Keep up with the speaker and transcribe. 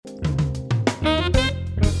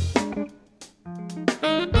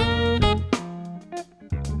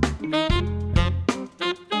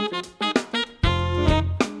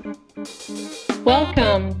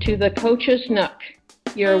Welcome to the Coach's Nook,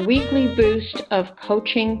 your weekly boost of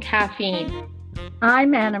coaching caffeine.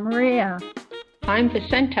 I'm Anna Maria. I'm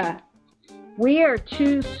Vicenta. We are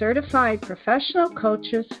two certified professional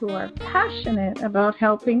coaches who are passionate about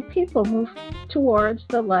helping people move towards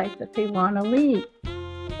the life that they want to lead.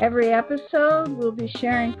 Every episode, we'll be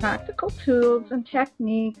sharing practical tools and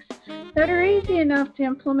techniques that are easy enough to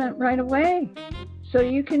implement right away, so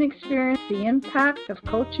you can experience the impact of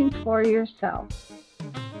coaching for yourself.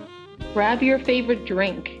 Grab your favorite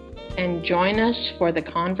drink and join us for the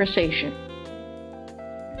conversation.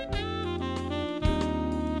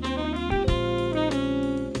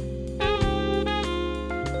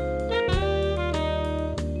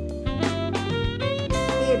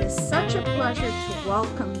 It is such a pleasure to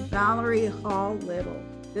welcome Valeri Hall-Little,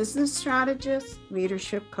 business strategist,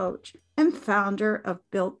 leadership coach, and founder of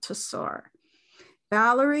Built to Soar.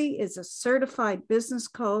 Valeri is a certified business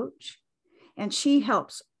coach, and she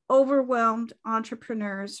helps overwhelmed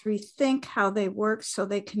entrepreneurs rethink how they work so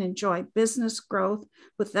they can enjoy business growth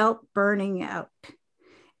without burning out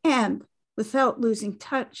and without losing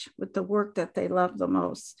touch with the work that they love the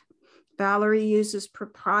most. Valeri uses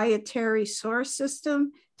proprietary SOAR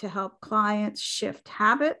system to help clients shift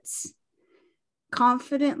habits,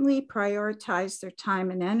 confidently prioritize their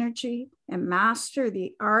time and energy, and master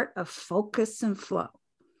the art of focus and flow.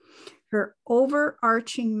 Her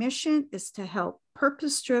overarching mission is to help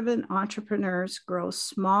purpose-driven entrepreneurs grow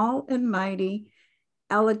small and mighty,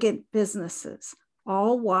 elegant businesses,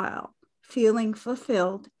 all while feeling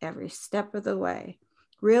fulfilled every step of the way.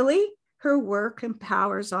 Really, her work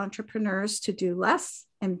empowers entrepreneurs to do less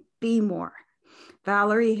and be more.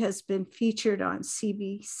 Valeri has been featured on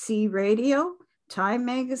CBC Radio, Time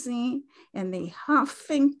Magazine, and the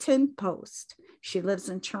Huffington Post. She lives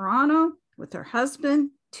in Toronto with her husband,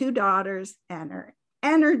 2 daughters, and her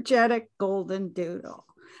energetic golden doodle.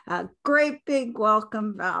 A great big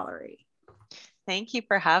welcome, Valeri. Thank you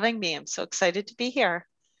for having me. I'm so excited to be here.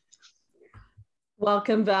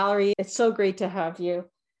 Welcome, Valeri. It's so great to have you.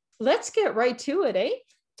 Let's get right to it, eh?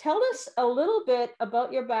 Tell us a little bit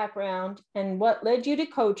about your background and what led you to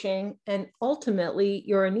coaching and ultimately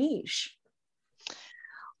your niche.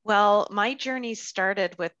 Well, my journey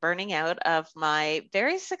started with burning out of my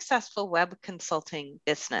very successful web consulting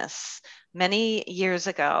business. Many years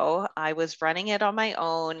ago, I was running it on my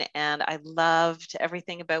own and I loved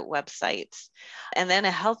everything about websites. And then a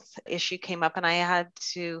health issue came up and I had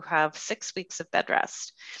to have 6 weeks of bed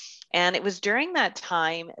rest. And it was during that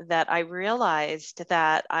time that I realized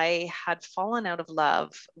that I had fallen out of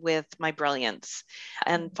love with my brilliance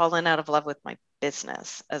and fallen out of love with my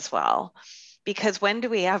business as well. Because when do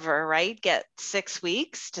we ever, right, get 6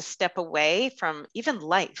 weeks to step away from even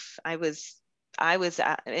life? I was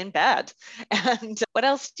in bed, and what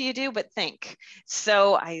else do you do but think?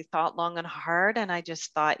 So I thought long and hard, and I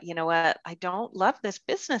just thought, you know what, I don't love this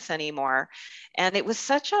business anymore. And it was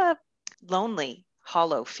such a lonely,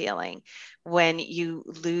 hollow feeling when you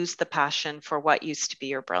lose the passion for what used to be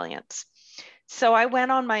your brilliance. So I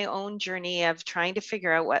went on my own journey of trying to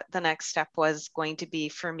figure out what the next step was going to be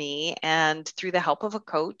for me. And through the help of a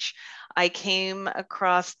coach, I came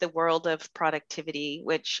across the world of productivity,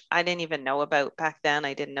 which I didn't even know about back then.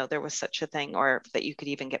 I didn't know there was such a thing or that you could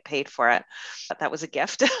even get paid for it. But that was a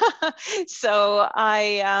gift. So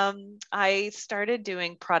I started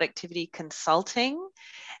doing productivity consulting.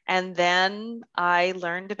 And then I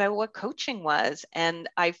learned about what coaching was. And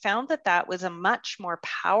I found that that was a much more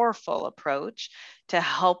powerful approach to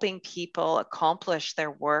helping people accomplish their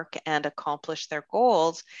work and accomplish their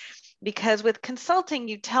goals. Because with consulting,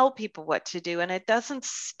 you tell people what to do and it doesn't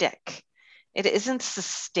stick. It isn't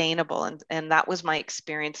sustainable. And that was my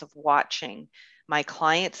experience of watching my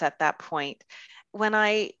clients at that point. When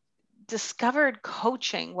I discovered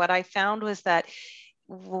coaching, what I found was that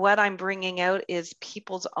what I'm bringing out is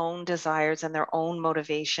people's own desires and their own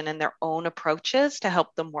motivation and their own approaches to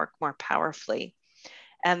help them work more powerfully.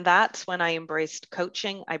 And that's when I embraced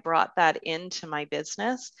coaching. I brought that into my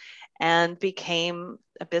business and became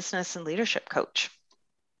a business and leadership coach.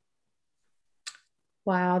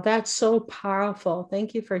 Wow, that's so powerful.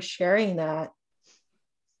 Thank you for sharing that.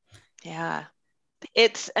 Yeah.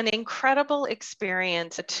 It's an incredible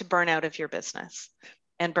experience to burn out of your business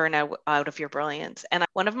and burn out of your brilliance. And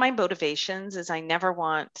one of my motivations is I never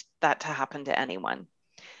want that to happen to anyone.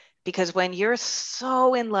 Because when you're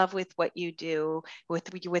so in love with what you do,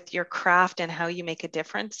 with your craft and how you make a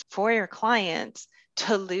difference for your clients,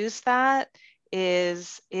 to lose that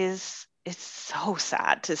is it's so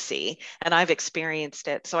sad to see. And I've experienced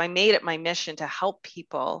it. So I made it my mission to help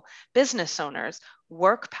people, business owners,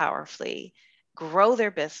 work powerfully, grow their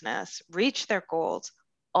business, reach their goals,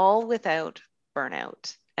 all without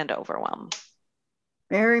burnout and overwhelm.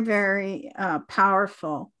 Very, very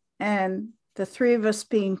powerful. And the three of us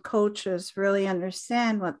being coaches really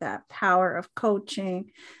understand what that power of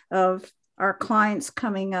coaching, of our clients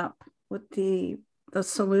coming up with the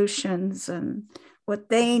solutions and what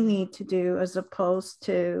they need to do, as opposed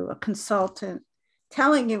to a consultant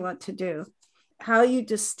telling you what to do. How you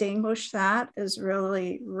distinguish that is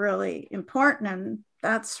really, really important. And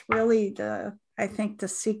that's really I think the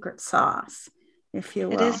secret sauce, if you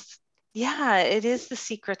will. It is. Yeah, it is the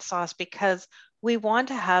secret sauce, because we want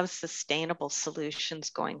to have sustainable solutions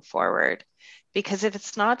going forward. Because if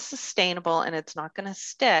it's not sustainable and it's not going to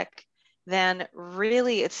stick, then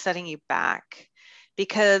really it's setting you back,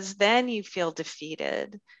 because then you feel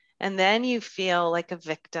defeated. And then you feel like a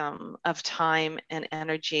victim of time and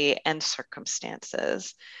energy and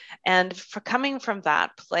circumstances. And for coming from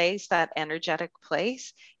that place, that energetic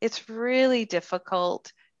place, it's really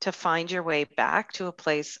difficult to find your way back to a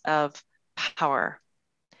place of power.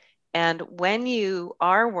 And when you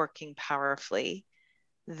are working powerfully,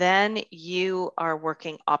 then you are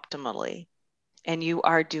working optimally and you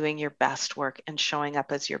are doing your best work and showing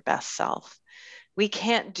up as your best self. We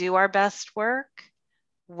can't do our best work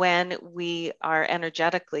when we are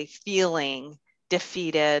energetically feeling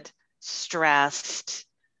defeated, stressed,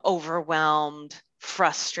 overwhelmed,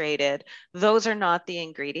 frustrated. Those are not the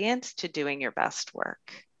ingredients to doing your best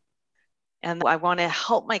work. And I want to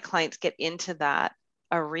help my clients get into that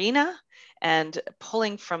arena and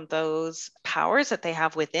pulling from those powers that they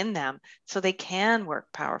have within them so they can work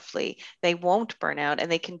powerfully, they won't burn out, and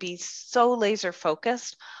they can be so laser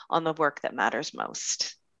focused on the work that matters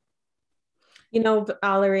most. You know,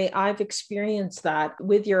 Valeri, I've experienced that.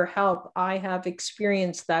 With your help, I have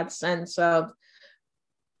experienced that sense of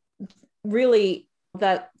really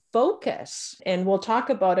that focus. And we'll talk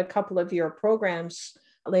about a couple of your programs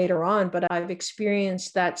later on, but I've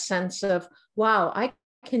experienced that sense of, wow, I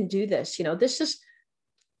can do this. You know, this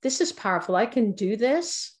is powerful. I can do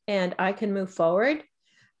this and I can move forward.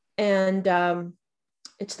 And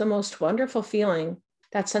it's the most wonderful feeling,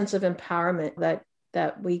 that sense of empowerment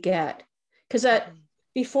that we get. Because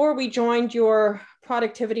before we joined your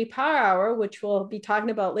Productivity Power Hour, which we'll be talking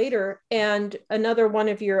about later, and another one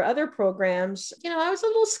of your other programs, you know, I was a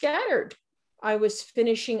little scattered. I was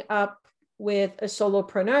finishing up with a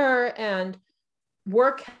solopreneur, and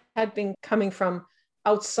work had been coming from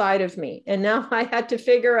outside of me. And now I had to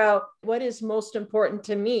figure out what is most important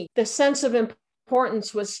to me. The sense of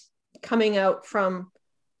importance was coming out from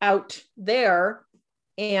out there.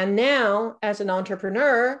 And now, as an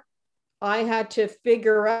entrepreneur, I had to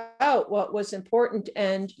figure out what was important,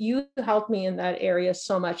 and you helped me in that area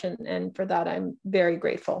so much. And for that, I'm very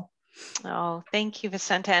grateful. Oh, thank you,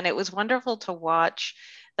 Vicenta. And it was wonderful to watch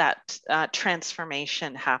that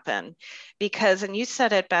transformation happen, because, and you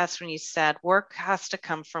said it best when you said, work has to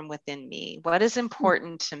come from within me. What is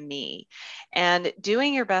important to me? And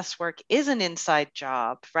doing your best work is an inside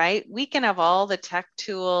job, right? We can have all the tech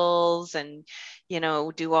tools and, you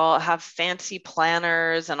know, have fancy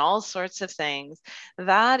planners and all sorts of things.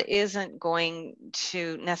 That isn't going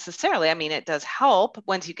to necessarily, I mean, it does help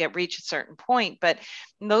once you reach a certain point, but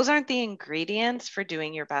those aren't the ingredients for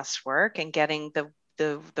doing your best work and getting the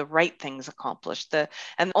right things accomplished.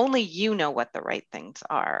 And only you know what the right things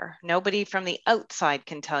are. Nobody from the outside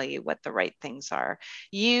can tell you what the right things are.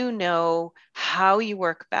 You know how you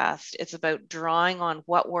work best. It's about drawing on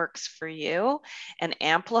what works for you and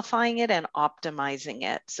amplifying it and optimizing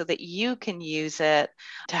it so that you can use it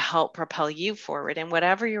to help propel you forward in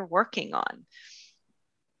whatever you're working on.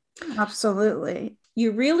 Absolutely.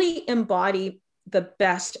 You really embody the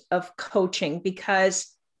best of coaching because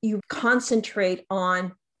you concentrate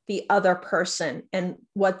on the other person and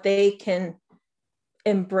what they can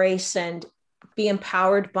embrace and be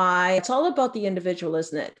empowered by. It's all about the individual,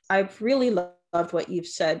 isn't it? I've really loved what you've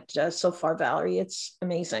said so far, Valeri. It's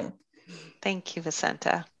amazing. Thank you,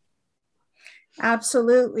 Vicenta.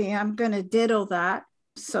 Absolutely. I'm going to ditto that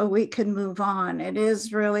so we can move on. It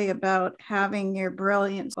is really about having your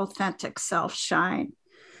brilliant, authentic self shine.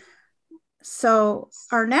 So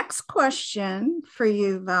our next question for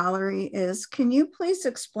you, Valeri, is, can you please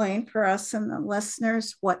explain for us and the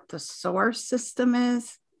listeners what the SOAR system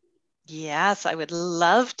is? Yes, I would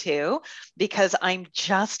love to, because I'm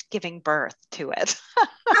just giving birth to it.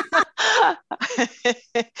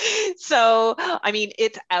 So, I mean,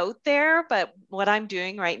 it's out there, but what I'm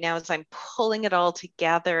doing right now is I'm pulling it all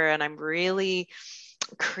together, and I'm really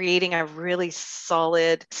creating a really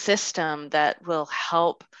solid system that will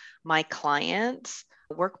help my clients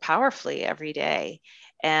work powerfully every day.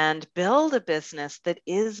 and build a business that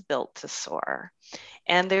is built to soar.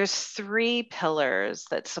 And there's 3 pillars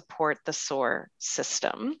that support the SOAR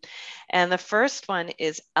system. And the first one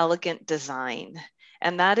is elegant design.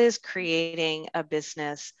 And that is creating a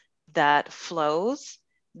business that flows,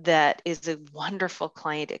 that is a wonderful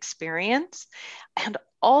client experience, and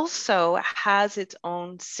also has its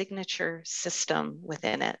own signature system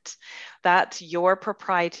within it. That's your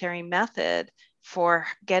proprietary method for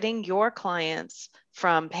getting your clients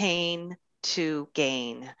from pain to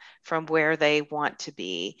gain, from where they want to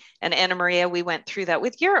be. And Anna Maria, we went through that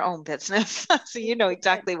with your own business. So you know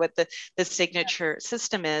exactly what the signature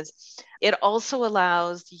system is. It also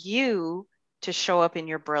allows you to show up in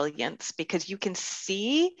your brilliance, because you can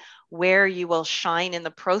see where you will shine in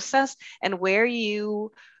the process and where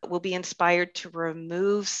you will be inspired to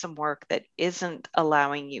remove some work that isn't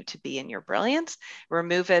allowing you to be in your brilliance.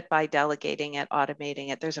 Remove it by delegating it, automating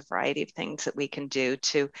it. There's a variety of things that we can do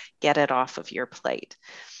to get it off of your plate.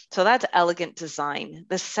 So that's elegant design.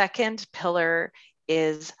 The second pillar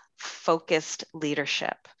is focused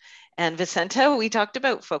leadership. And Vicenta, we talked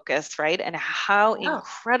about focus, right? And how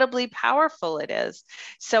incredibly powerful it is.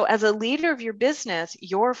 So as a leader of your business,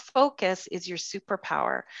 your focus is your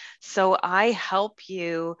superpower. So I help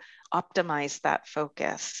you optimize that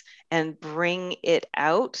focus and bring it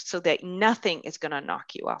out so that nothing is going to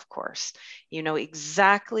knock you off course. You know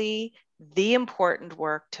exactly the important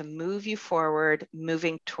work to move you forward,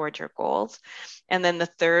 moving toward your goals. And then the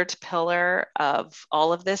third pillar of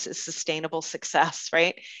all of this is sustainable success,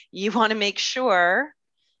 right? You want to make sure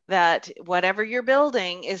that whatever you're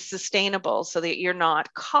building is sustainable so that you're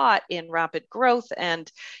not caught in rapid growth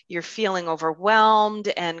and you're feeling overwhelmed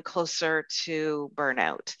and closer to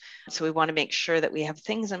burnout. So we want to make sure that we have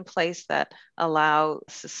things in place that allow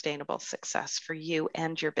sustainable success for you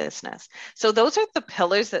and your business. So those are the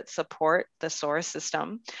pillars that support the SOAR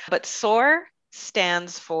system. But SOAR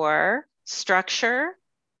stands for structure,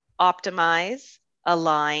 optimize,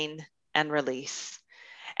 align, and release.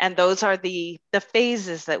 And those are the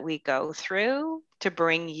phases that we go through to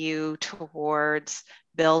bring you towards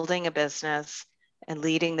building a business and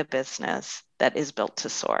leading the business that is built to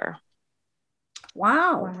soar.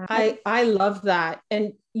 Wow. I love that.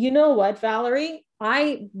 And you know what, Valerie?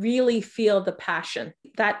 I really feel the passion.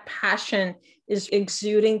 That passion is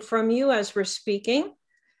exuding from you as we're speaking.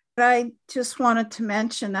 I just wanted to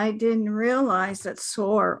mention, I didn't realize that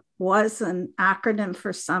SOAR was an acronym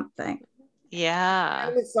for something. Yeah.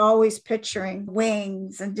 I was always picturing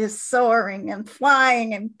wings and just soaring and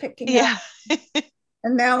flying and picking up.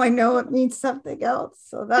 And now I know it means something else.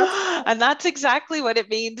 So that's exactly what it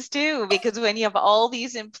means too, because when you have all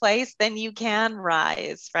these in place, then you can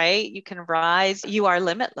rise, right? You can rise. You are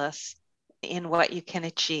limitless in what you can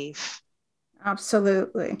achieve.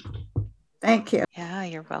 Absolutely. Thank you. Yeah,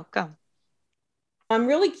 you're welcome. I'm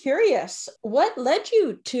really curious, what led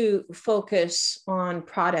you to focus on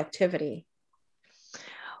productivity?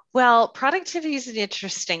 Well, productivity is an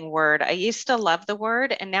interesting word. I used to love the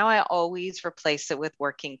word, and now I always replace it with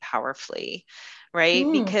working powerfully, right?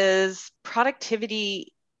 Because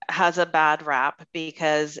productivity has a bad rap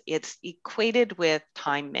because it's equated with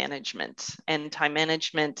time management, and time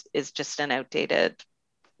management is just an outdated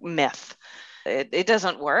myth. It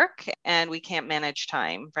doesn't work, and we can't manage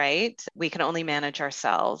time, right? We can only manage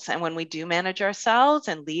ourselves. And when we do manage ourselves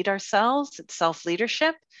and lead ourselves, it's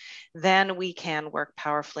self-leadership, then we can work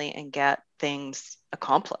powerfully and get things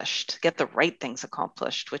accomplished, get the right things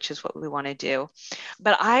accomplished, which is what we want to do.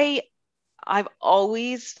 But I've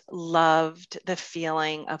always loved the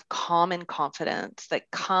feeling of calm and confidence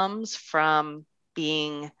that comes from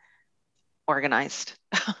being organized.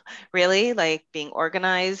 Really, like being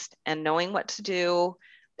organized and knowing what to do.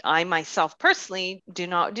 I myself personally do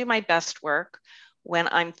not do my best work when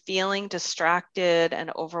I'm feeling distracted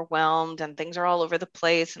and overwhelmed and things are all over the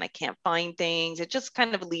place and I can't find things. It just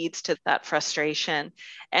kind of leads to that frustration.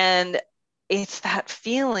 And it's that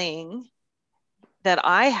feeling that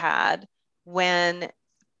I had when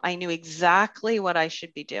I knew exactly what I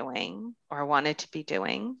should be doing or wanted to be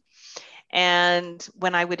doing. And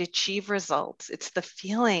when I would achieve results, it's the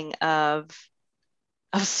feeling of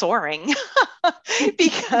soaring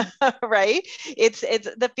because right, it's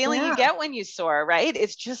the feeling you get when you soar, right?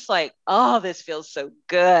 It's just like, oh, this feels so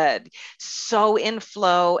good, so in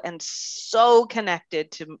flow and so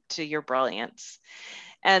connected to your brilliance.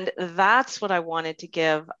 And that's what I wanted to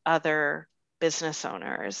give other business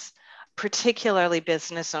owners, particularly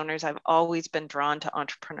business owners. I've always been drawn to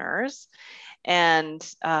entrepreneurs and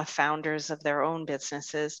founders of their own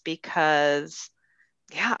businesses because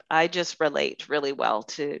Yeah, I just relate really well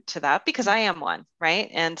to that because I am one, right?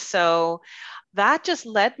 And so that just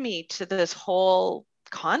led me to this whole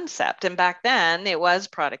concept. And back then it was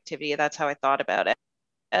productivity. That's how I thought about it.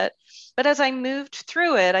 But as I moved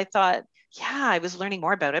through it, I thought, yeah, I was learning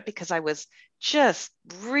more about it because I was just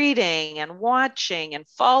reading and watching and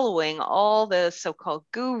following all the so-called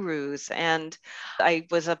gurus. And I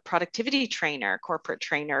was a productivity trainer, corporate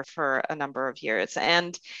trainer for a number of years.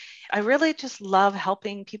 And I really just love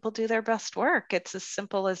helping people do their best work. It's as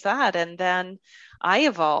simple as that. And then I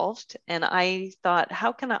evolved and I thought,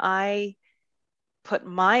 how can I put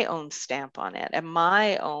my own stamp on it and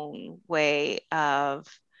my own way of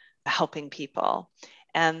helping people?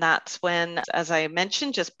 And that's when, as I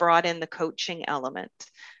mentioned, just brought in the coaching element,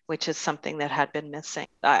 which is something that had been missing.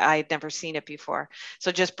 I'd never seen it before.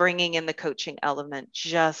 So just bringing in the coaching element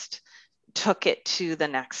just took it to the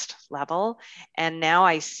next level. And now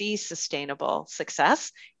I see sustainable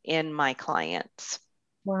success in my clients.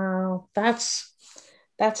 Wow, that's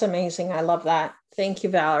amazing. I love that. Thank you,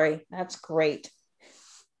 Valeri. That's great.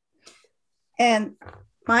 And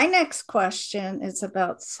my next question is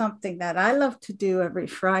about something that I love to do every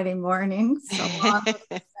Friday morning,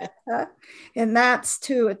 and that's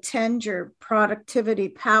to attend your productivity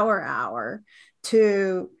power hour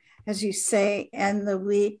to, as you say, end the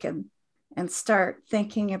week and start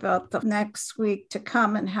thinking about the next week to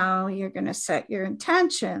come and how you're going to set your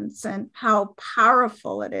intentions and how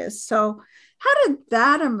powerful it is. So how did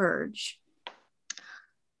that emerge?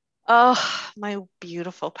 Oh, my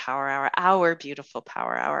beautiful power hour, our beautiful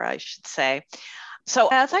power hour, I should say. So,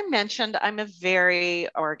 as I mentioned, I'm a very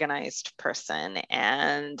organized person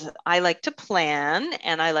and I like to plan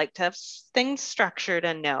and I like to have things structured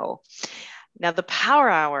and know. Now, the power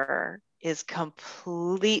hour is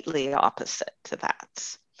completely opposite to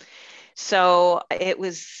that. So, it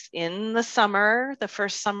was in the summer, the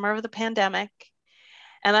first summer of the pandemic,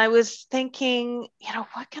 and I was thinking,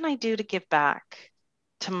 what can I do to give back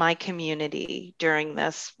to my community during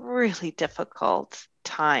this really difficult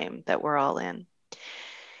time that we're all in?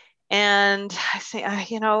 And I say,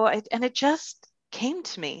 and it just came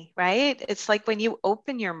to me, right? It's like when you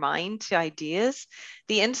open your mind to ideas,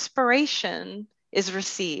 the inspiration is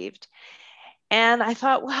received. And I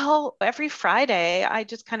thought, well, every Friday, I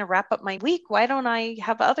just kind of wrap up my week. Why don't I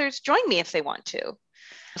have others join me if they want to?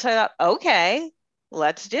 So I thought, okay,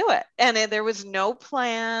 let's do it. And there was no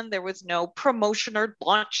plan, there was no promotion or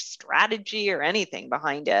launch strategy or anything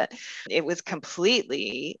behind it. It was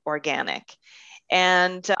completely organic.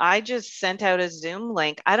 And I just sent out a Zoom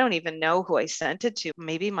link. I don't even know who I sent it to,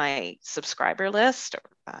 maybe my subscriber list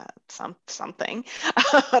or something,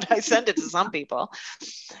 but I sent it to some people.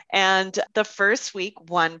 And the first week,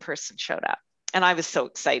 one person showed up. And I was so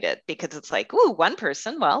excited because it's like, ooh, one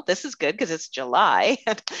person. Well, this is good because it's July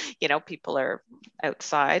and, people are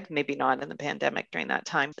outside, maybe not in the pandemic during that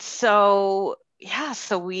time. So, yeah,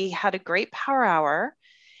 so we had a great power hour.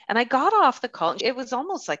 And I got off the call. It was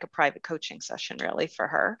almost like a private coaching session, really, for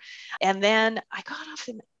her. And then I got off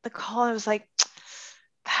the call. I was like,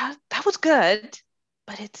 that was good,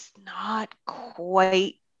 but it's not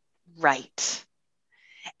quite right.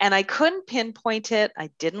 And I couldn't pinpoint it. I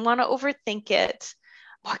didn't want to overthink it.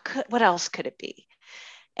 What else could it be?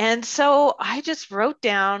 And so I just wrote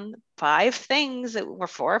down 4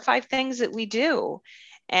 or 5 things that we do.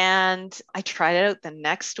 And I tried it out the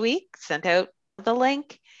next week, sent out the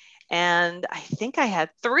link, and I think I had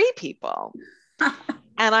 3 people.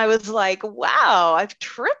 And I was like, wow, I've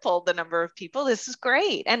tripled the number of people. This is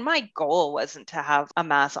great. And my goal wasn't to have a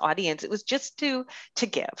mass audience. It was just to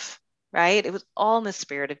give, right? It was all in the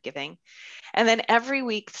spirit of giving. And then every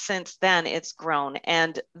week since then, it's grown.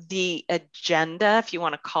 And the agenda, if you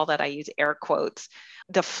want to call that, I use air quotes,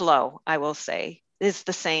 the flow, I will say, is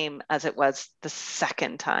the same as it was the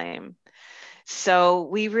second time. So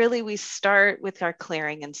we start with our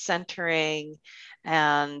clearing and centering,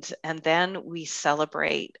 and then we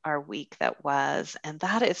celebrate our week that was. And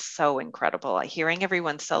that is so incredible. Hearing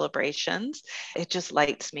everyone's celebrations, it just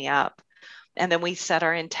lights me up. And then we set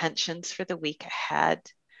our intentions for the week ahead.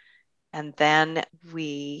 And then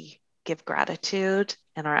we give gratitude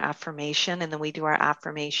and our affirmation. And then we do our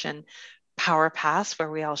affirmation power pass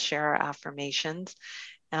where we all share our affirmations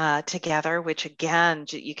together, which again,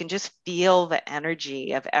 you can just feel the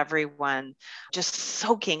energy of everyone just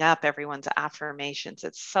soaking up everyone's affirmations.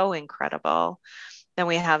 It's so incredible. Then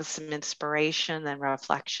we have some inspiration and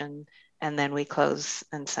reflection, and then we close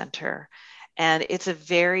and center. And it's a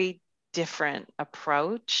very different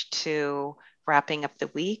approach to wrapping up the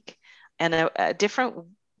week and a different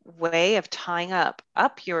way of tying up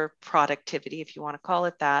your productivity, if you want to call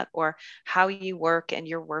it that, or how you work and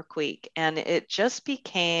your work week. And it just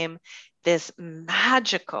became this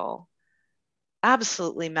magical,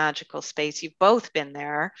 absolutely magical space. You've both been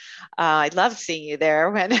there. I love seeing you there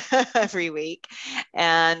when every week.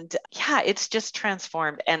 And yeah, it's just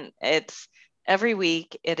transformed. And it's every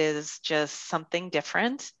week, it is just something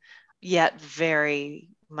different, yet very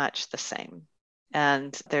much the same.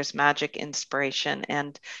 And there's magic, inspiration,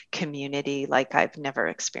 and community like I've never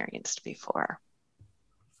experienced before.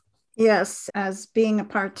 Yes, as being a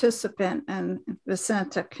participant, and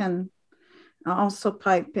Vicenta can also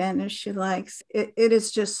pipe in if she likes, it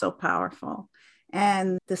is just so powerful.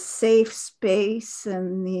 And the safe space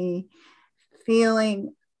and the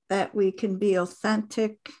feeling that we can be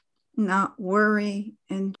authentic, not worry,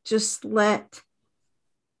 and just let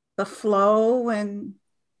the flow and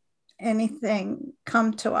anything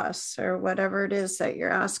come to us, or whatever it is that you're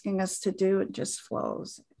asking us to do, it just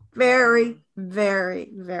flows. Very, very,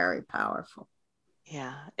 very powerful.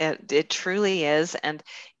 Yeah, it truly is. And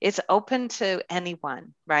it's open to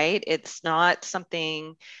anyone, right? It's not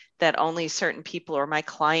something that only certain people or my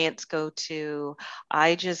clients go to.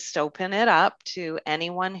 I just open it up to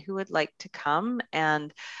anyone who would like to come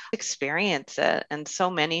and experience it. And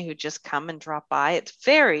so many who just come and drop by. It's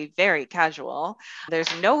very, very casual.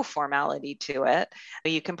 There's no formality to it.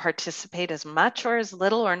 You can participate as much or as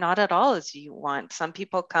little or not at all as you want. Some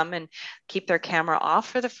people come and keep their camera off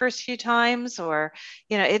for the first few times, or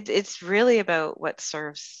it's really about what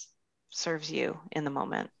serves you in the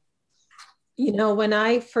moment. When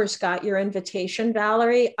I first got your invitation,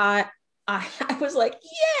 Valeri, I was like,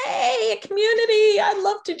 yay, a community. I'd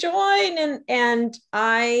love to join. And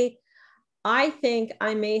I think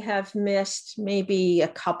I may have missed maybe a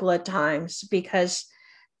couple of times, because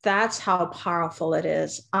that's how powerful it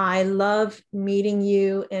is. I love meeting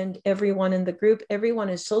you and everyone in the group. Everyone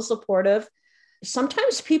is so supportive.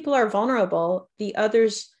 Sometimes people are vulnerable. The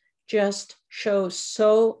others just show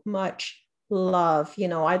so much love,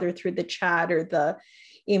 either through the chat or the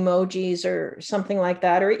emojis or something like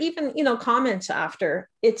that, or even, comments after.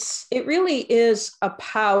 It really is a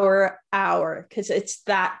power hour, because it's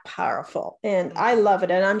that powerful. And I love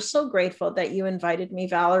it. And I'm so grateful that you invited me,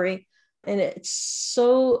 Valeri. And it's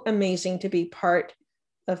so amazing to be part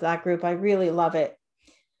of that group. I really love it.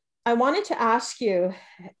 I wanted to ask you,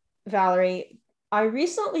 Valeri, I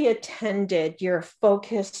recently attended your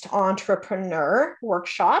Focused Entrepreneur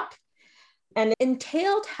workshop, and it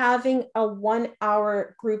entailed having a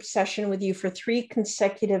 1-hour group session with you for 3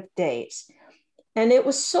 consecutive days. And it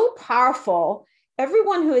was so powerful.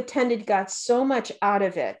 Everyone who attended got so much out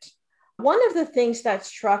of it. One of the things that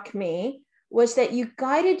struck me was that you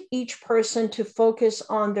guided each person to focus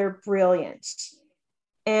on their brilliance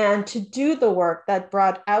and to do the work that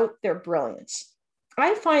brought out their brilliance.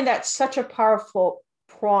 I find that such a powerful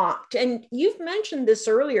prompt. And you've mentioned this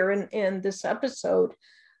earlier in this episode.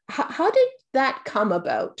 How did that come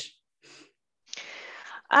about?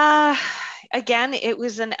 Again, it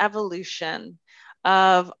was an evolution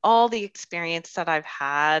of all the experience that I've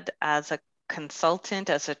had as a consultant,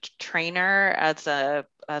 as a trainer, as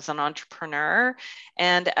an entrepreneur,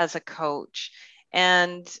 and as a coach.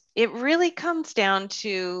 And it really comes down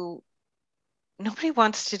to nobody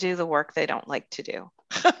wants to do the work they don't like to do.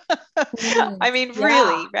 I mean,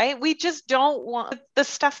 really, right? We just don't want the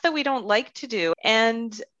stuff that we don't like to do.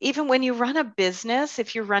 And even when you run a business,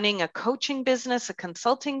 if you're running a coaching business, a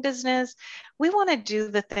consulting business, we want to do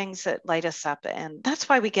the things that light us up. And that's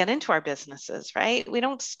why we get into our businesses, right? We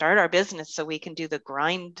don't start our business so we can do the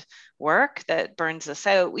grind work that burns us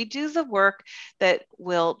out. We do the work that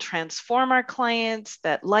will transform our clients,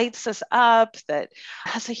 that lights us up, that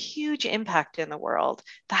has a huge impact in the world.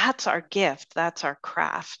 That's our gift. That's our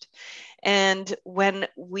craft. And when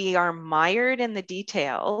we are mired in the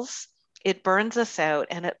details, it burns us out,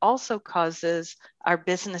 and it also causes our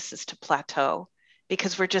businesses to plateau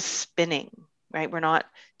because we're just spinning, right? We're not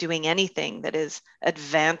doing anything that is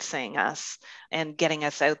advancing us and getting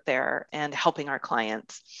us out there and helping our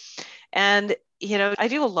clients. And I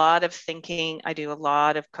do a lot of thinking, I do a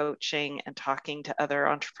lot of coaching and talking to other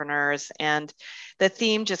entrepreneurs, and the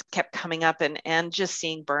theme just kept coming up, and just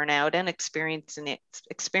seeing burnout and experiencing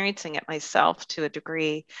it myself to a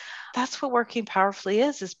degree. That's what working powerfully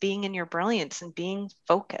is being in your brilliance and being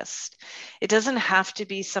focused. It doesn't have to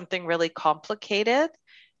be something really complicated.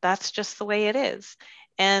 That's just the way it is.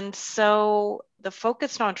 And so the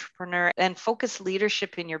focused entrepreneur and focused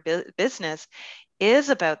leadership in your business is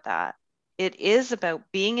about that. It is about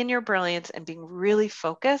being in your brilliance and being really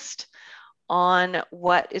focused on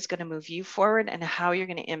what is going to move you forward and how you're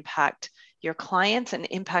going to impact your clients, and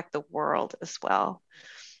impact the world as well.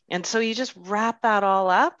 And so you just wrap that all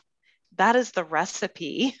up. That is the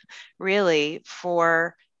recipe, really,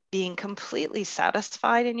 for being completely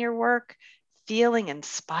satisfied in your work, feeling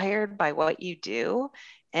inspired by what you do,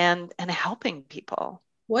 and helping people.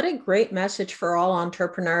 What a great message for all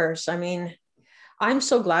entrepreneurs. I mean, I'm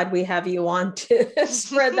so glad we have you on to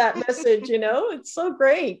spread that message. It's so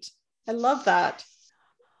great. I love that.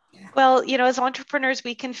 Well, as entrepreneurs,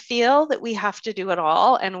 we can feel that we have to do it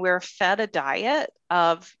all, and we're fed a diet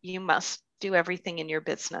of you must do everything in your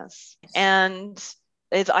business. And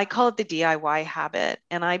I call it the DIY habit.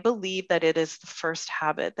 And I believe that it is the first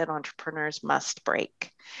habit that entrepreneurs must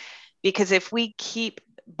break. Because if we keep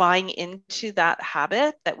buying into that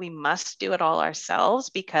habit that we must do it all ourselves,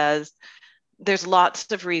 because there's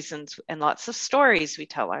lots of reasons and lots of stories we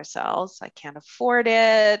tell ourselves. I can't afford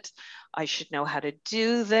it. I should know how to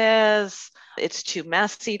do this. It's too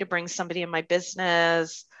messy to bring somebody in my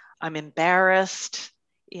business. I'm embarrassed,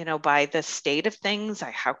 by the state of things.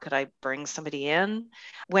 How could I bring somebody in?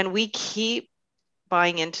 When we keep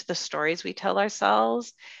buying into the stories we tell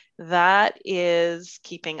ourselves, that is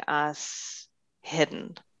keeping us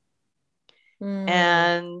hidden.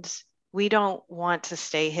 And we don't want to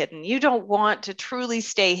stay hidden. You don't want to truly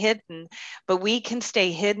stay hidden, but we can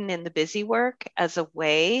stay hidden in the busy work as a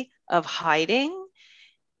way of hiding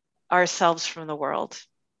ourselves from the world.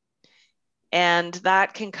 And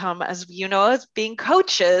that can come as being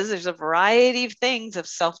coaches. There's a variety of things of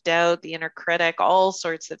self-doubt, the inner critic, all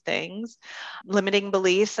sorts of things, limiting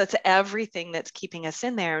beliefs. That's everything that's keeping us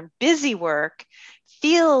in there. And busy work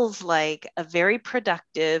feels like a very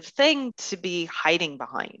productive thing to be hiding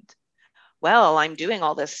behind. Well, I'm doing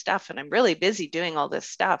all this stuff and I'm really busy doing all this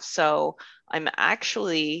stuff. So I'm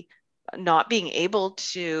actually not being able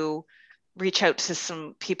to reach out to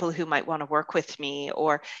some people who might want to work with me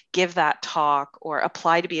or give that talk or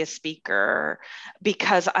apply to be a speaker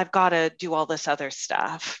because I've got to do all this other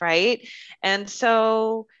stuff, right? And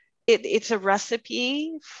so it's a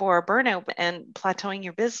recipe for burnout and plateauing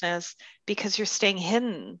your business because you're staying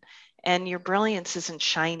hidden and your brilliance isn't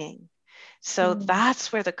shining. So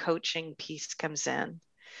that's where the coaching piece comes in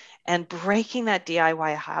and breaking that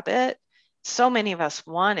DIY habit. So many of us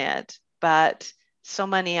want it, but so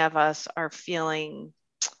many of us are feeling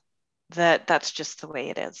that that's just the way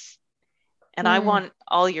it is. And I want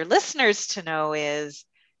all your listeners to know is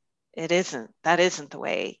that isn't the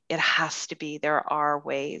way it has to be. There are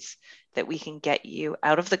ways that we can get you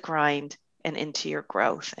out of the grind and into your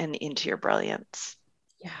growth and into your brilliance.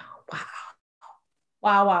 Yeah.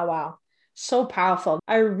 Wow. So powerful.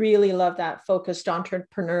 I really love that focused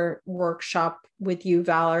entrepreneur workshop with you,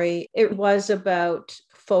 Valeri. It was about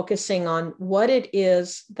focusing on what it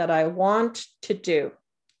is that I want to do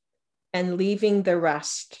and leaving the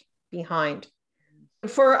rest behind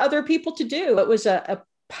for other people to do. It was a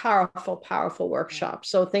powerful workshop.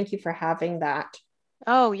 So thank you for having that.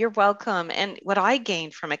 Oh, you're welcome. And what I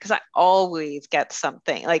gained from it, because I always get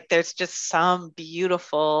something, like there's just some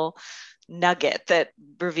beautiful nugget that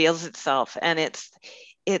reveals itself. And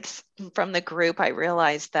it's from the group, I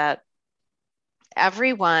realized that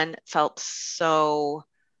everyone felt so,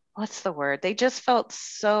 what's the word? They just felt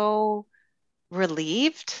so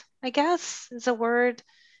relieved, I guess is a word,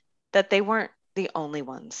 that they weren't the only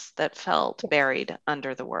ones that felt buried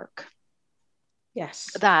under the work. Yes.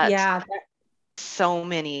 That so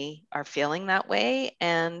many are feeling that way.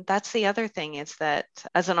 And that's the other thing is that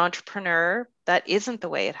as an entrepreneur, that isn't the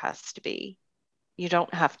way it has to be. You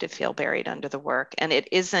don't have to feel buried under the work. And it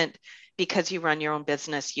isn't because you run your own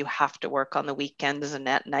business, you have to work on the weekends and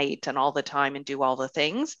at night and all the time and do all the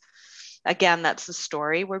things. Again, that's the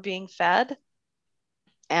story we're being fed.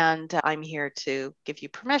 And I'm here to give you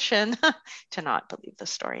permission to not believe the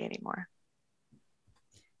story anymore.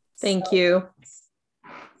 Thank you.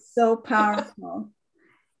 So powerful.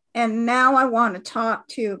 And now I want to talk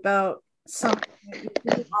to you about something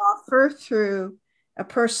that you offer through a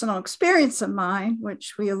personal experience of mine,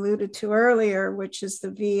 which we alluded to earlier, which is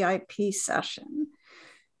the VIP session.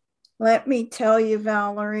 Let me tell you,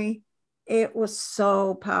 Valeri, it was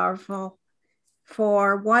so powerful.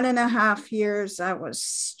 For 1.5 years, I was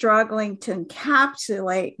struggling to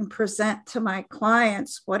encapsulate and present to my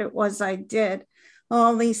clients what it was I did.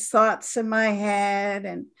 All these thoughts in my head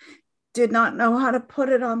and did not know how to put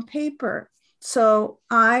it on paper. So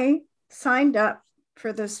I signed up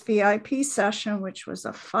for this VIP session, which was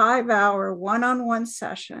a 5-hour one-on-one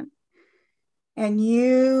session. And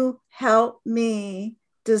you helped me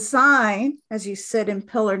design, as you said in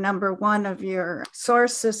pillar number 1 of your SOAR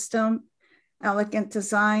system, elegant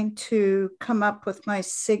design, to come up with my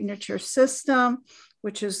signature system,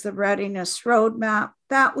 which is the readiness roadmap.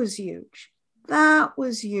 That was huge. That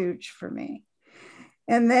was huge for me.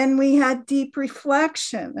 And then we had deep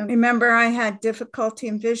reflection. And remember, I had difficulty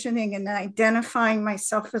envisioning and identifying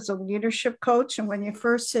myself as a leadership coach. And when you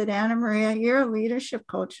first said, Anna Maria, you're a leadership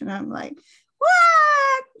coach. And I'm like,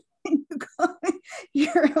 what?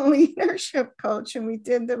 You're a leadership coach. And we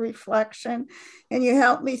did the reflection. And you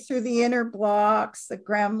helped me through the inner blocks, the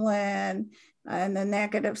gremlin, and the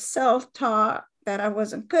negative self-talk, that I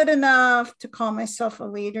wasn't good enough to call myself a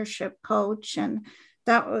leadership coach. And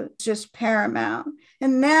that was just paramount.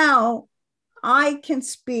 And now I can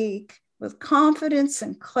speak with confidence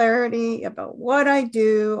and clarity about what I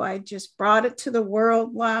do. I just brought it to the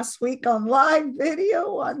world last week on live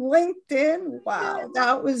video on LinkedIn. Wow,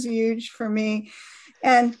 that was huge for me.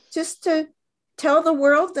 And just to tell the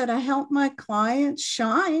world that I help my clients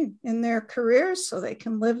shine in their careers so they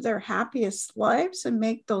can live their happiest lives and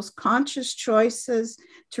make those conscious choices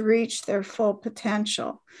to reach their full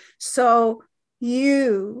potential. So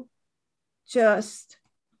you just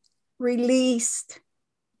released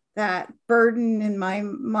that burden in my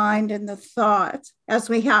mind and the thoughts, as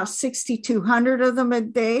we have 6,200 of them a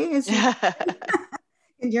day as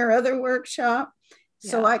in your other workshop,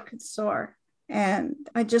 so I could soar. And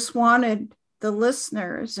I just wanted the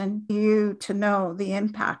listeners and you to know the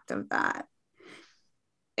impact of that.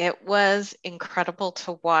 It was incredible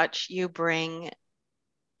to watch you bring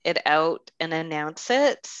it out and announce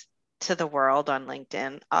it to the world on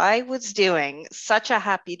LinkedIn. I was doing such a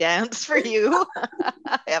happy dance for you,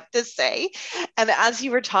 I have to say. And as you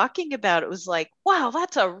were talking about it, was like, wow,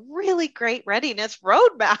 that's a really great readiness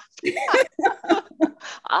roadmap.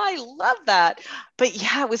 I love that. But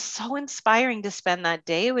yeah, it was so inspiring to spend that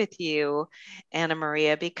day with you, Anna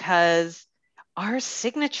Maria, because our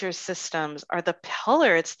signature systems are the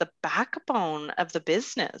pillar, it's the backbone of the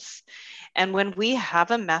business. And when we have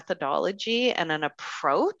a methodology and an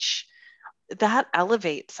approach, that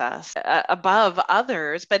elevates us above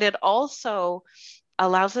others, but it also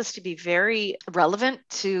allows us to be very relevant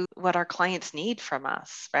to what our clients need from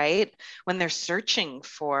us, right? When they're searching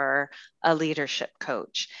for a leadership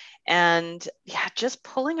coach. And yeah, just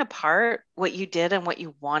pulling apart what you did and what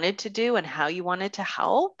you wanted to do and how you wanted to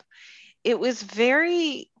help, it was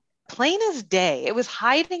very plain as day. It was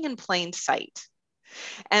hiding in plain sight.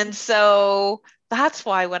 And so that's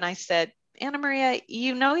why when I said, Anna Maria,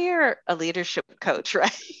 you know you're a leadership coach, right?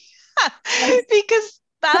 Because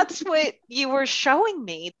that's what you were showing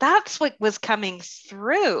me. That's what was coming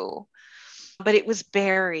through, but it was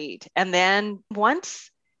buried. And then once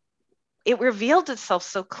it revealed itself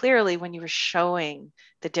so clearly when you were showing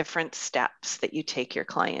the different steps that you take your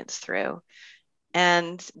clients through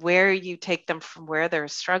and where you take them from where they're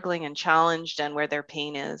struggling and challenged and where their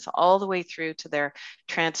pain is, all the way through to their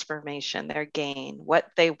transformation, their gain, what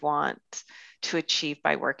they want to achieve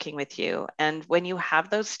by working with you. And when you have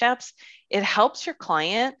those steps, it helps your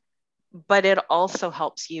client, but it also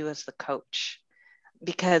helps you as the coach,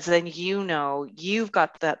 because then you know you've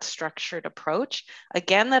got that structured approach,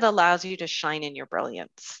 again, that allows you to shine in your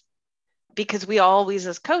brilliance. Because we always,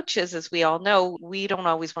 as coaches, as we all know, we don't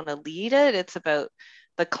always want to lead it. It's about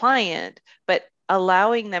the client, but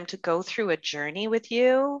allowing them to go through a journey with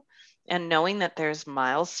you and knowing that there's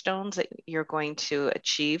milestones that you're going to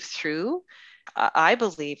achieve through, I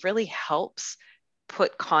believe really helps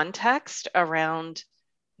put context around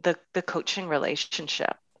the coaching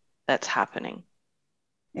relationship that's happening.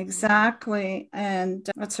 Exactly. And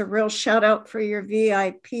that's a real shout out for your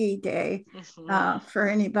VIP day for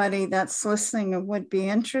anybody that's listening and would be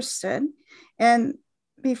interested. And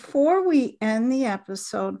before we end the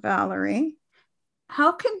episode, Valeri,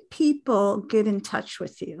 how can people get in touch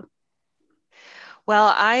with you?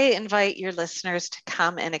 Well, I invite your listeners to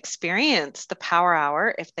come and experience the Power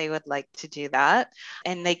Hour if they would like to do that.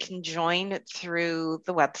 And they can join through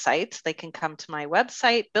the website. They can come to my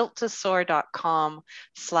website,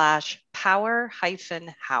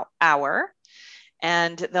 builttosoar.com/power-hour.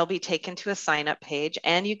 And they'll be taken to a sign-up page,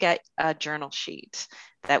 and you get a journal sheet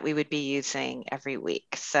that we would be using every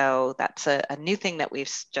week. So that's a new thing that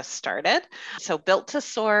we've just started. So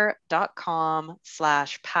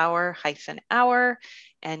builttosoar.com/power-hour,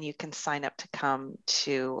 and you can sign up to come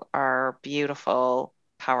to our beautiful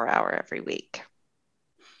Power Hour every week.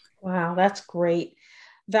 Wow, that's great.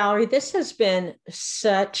 Valeri, this has been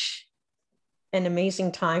such an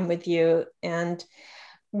amazing time with you. And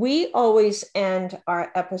we always end our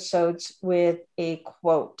episodes with a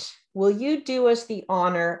quote. Will you do us the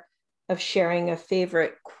honor of sharing a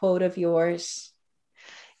favorite quote of yours?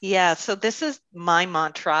 Yeah, so this is my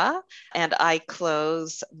mantra, and I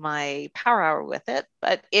close my power hour with it,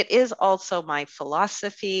 but it is also my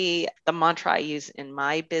philosophy, the mantra I use in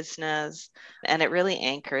my business, and it really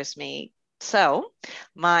anchors me. So,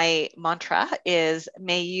 my mantra is,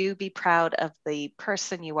 may you be proud of the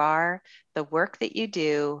person you are, the work that you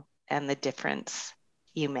do, and the difference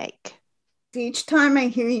you make. Each time I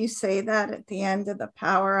hear you say that at the end of the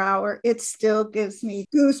power hour, it still gives me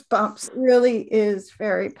goosebumps. It really is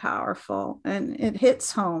very powerful and it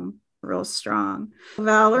hits home real strong.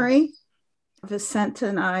 Valeri, Vicenta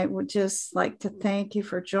and I would just like to thank you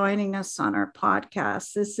for joining us on our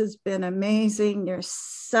podcast. This has been amazing. You're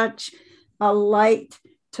such a light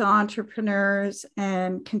to entrepreneurs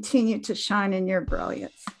and continue to shine in your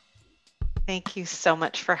brilliance. Thank you so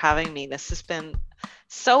much for having me. This has been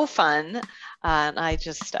so fun. And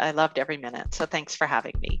I loved every minute. So thanks for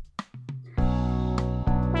having me.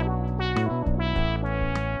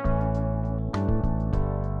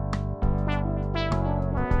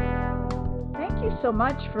 Thank you so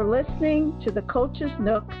much for listening to the Coach's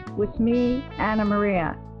Nook with me, Anna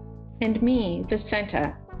Maria. And me,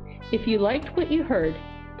 Vicenta. If you liked what you heard,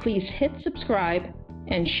 please hit subscribe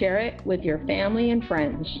and share it with your family and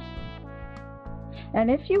friends. And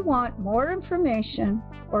if you want more information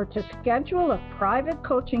or to schedule a private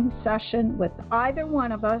coaching session with either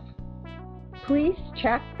one of us, please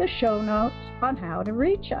check the show notes on how to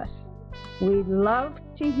reach us. We'd love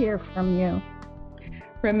to hear from you.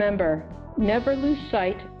 Remember, never lose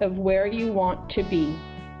sight of where you want to be,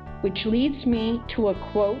 which leads me to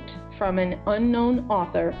a quote from an unknown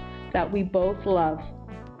author that we both love.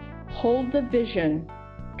 Hold the vision,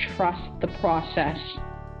 trust the process.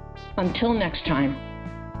 Until next time.